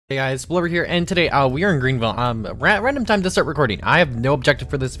Hey guys, Blubber here, and today we are in Greenville. Random time to start recording. I have no objective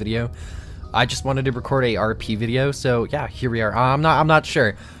for this video. I just wanted to record a RP video, so yeah, here we are. I'm not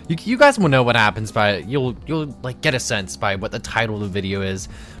sure. You guys will know what happens by it. You'll like get a sense by what the title of the video is.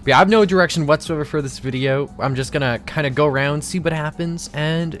 But yeah, I have no direction whatsoever for this video. I'm just gonna kind of go around, see what happens,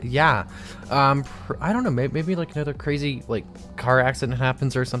 and yeah. I don't know, maybe like another crazy like car accident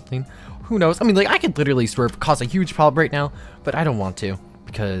happens or something. Who knows? I mean, like I could literally swerve, cause a huge problem right now, but I don't want to.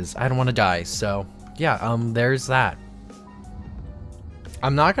 Because I don't want to die, so yeah, there's that.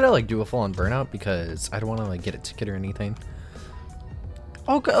 I'm not gonna like do a full-on burnout because I don't want to like get a ticket or anything.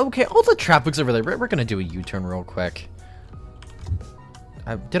 Okay, all the traffic's over there. We're gonna do a U-turn real quick.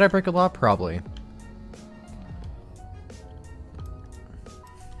 Did I break a law? Probably.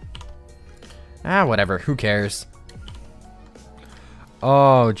 Whatever. Who cares?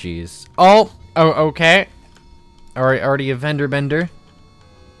 Oh, jeez. Oh, okay. Already a vendor bender.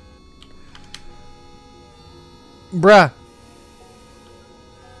 Bruh.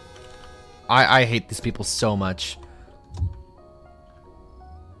 I hate these people so much.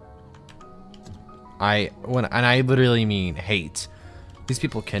 And I literally mean hate. These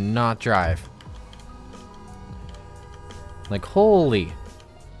people cannot drive. Like, holy.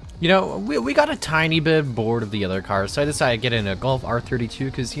 You know, we got a tiny bit bored of the other cars, so I decided to get in a Golf R32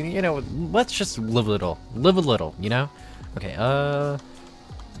 because, you know, let's just live a little. Live a little, you know? Okay, where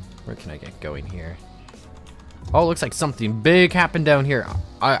can I get going here? Oh, it looks like something big happened down here.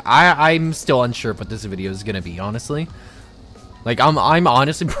 I'm still unsure what this video is gonna be, honestly. Like, I'm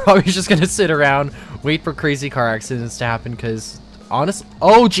honestly probably just gonna sit around, wait for crazy car accidents to happen, because, honestly,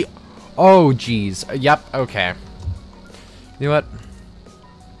 oh, jeez. Yep, okay. You know what?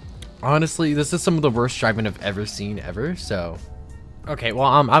 Honestly, this is some of the worst driving I've ever seen, ever, so. Okay, well,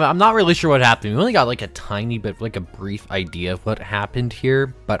 I'm not really sure what happened. We only got, like, a tiny bit, like, a brief idea of what happened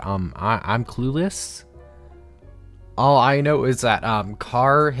here, but, I'm clueless. All I know is that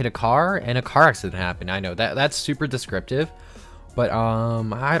car hit a car and a car accident happened. I know that's super descriptive, but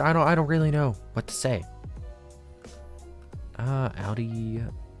I don't really know what to say. Audi,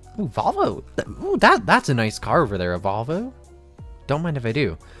 ooh, Volvo. Ooh, that's a nice car over there, a Volvo. Don't mind if I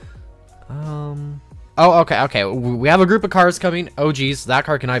do. Oh, okay. We have a group of cars coming. Oh, geez, that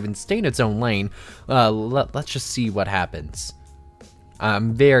car cannot even stay in its own lane. Let's just see what happens.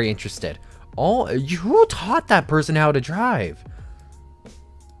 I'm very interested. Oh, who taught that person how to drive?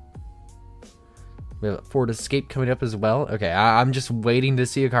 We have a Ford Escape coming up as well. Okay, I'm just waiting to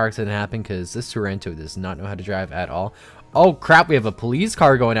see a car accident happen because this Sorrento does not know how to drive at all. Oh, crap, we have a police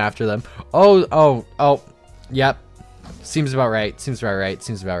car going after them. Oh, yep. Seems about right. We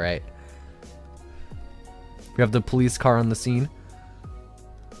have the police car on the scene.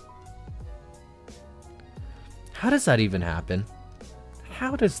 How does that even happen?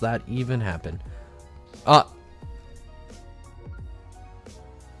 How does that even happen?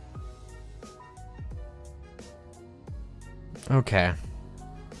 Okay.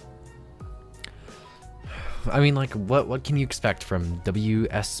 I mean, like, what can you expect from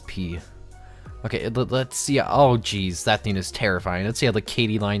WSP? Okay, let's see. Oh, geez, that thing is terrifying. Let's see how the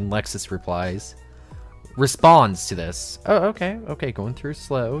Katie line Lexus responds to this. Oh, okay, going through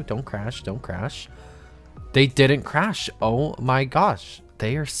slow. Don't crash. They didn't crash. Oh my gosh.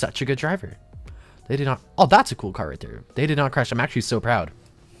 They are such a good driver. They did not. Oh, that's a cool car right there. They did not crash. I'm actually so proud.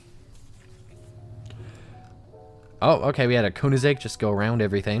 Oh, okay. We had a Koenigsegg just go around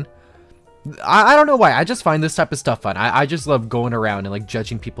everything. I don't know why. I just find this type of stuff fun. I just love going around and like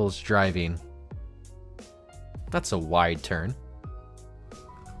judging people's driving. That's a wide turn.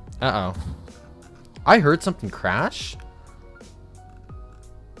 Uh-oh. I heard something crash.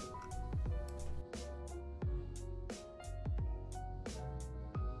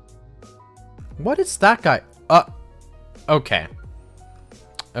 What is that guy? Okay.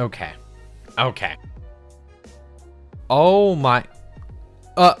 Oh my.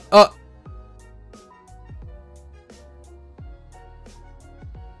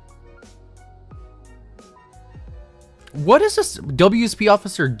 What is this WSP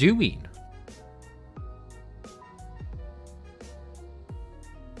officer doing?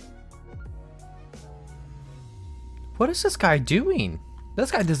 What is this guy doing? This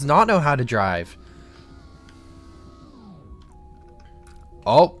guy does not know how to drive.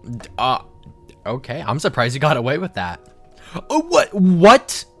 Oh, okay. I'm surprised he got away with that. Oh,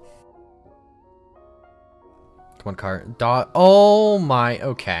 what? Come on, car. Oh my,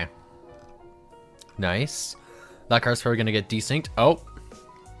 okay. Nice. That car's probably gonna get desynced. Oh.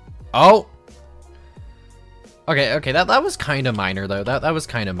 Okay, that was kind of minor though. That was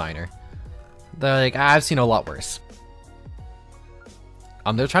kind of minor. Like, I've seen a lot worse.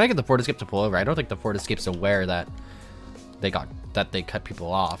 They're trying to get the Ford Escape to pull over. I don't think the Ford Escape's aware that they cut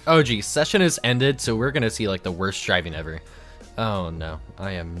people off. Oh geez, session has ended, so we're gonna see like the worst driving ever. Oh no,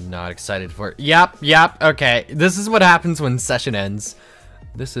 I am not excited for it. Yep, okay. This is what happens when session ends.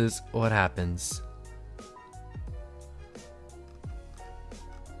 This is what happens.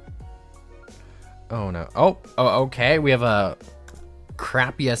 Oh no. Oh, okay. We have a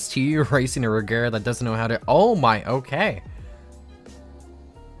crappy ST racing a Regera that doesn't know how to. Oh my, okay.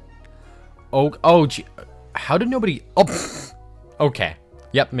 Oh, gee. How did nobody. Oh, okay.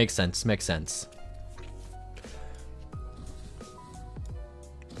 Yep, makes sense. Makes sense.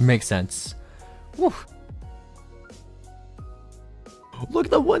 Makes sense. Woo. Look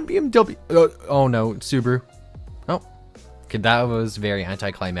at the one BMW. Oh no, Subaru. Oh, okay, that was very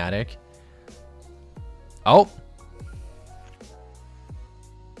anticlimactic. Oh.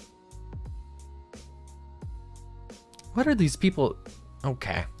 What are these people?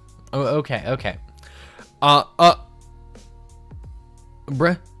 Okay. Oh, okay.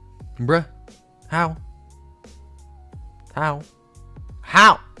 Bruh. How?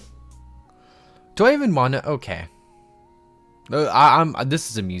 Do I even want to? Okay. This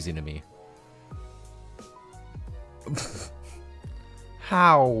is amusing to me.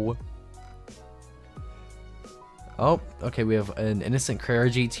 How? Oh, okay, we have an innocent Carrera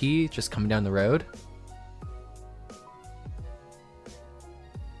GT just coming down the road.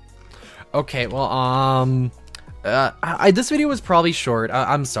 Okay, well, this video was probably short.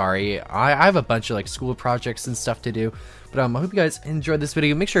 I'm sorry. I have a bunch of like school projects and stuff to do, but I hope you guys enjoyed this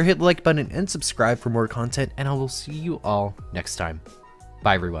video. Make sure to hit the like button and subscribe for more content, and I will see you all next time.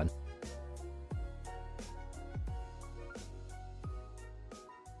 Bye, everyone.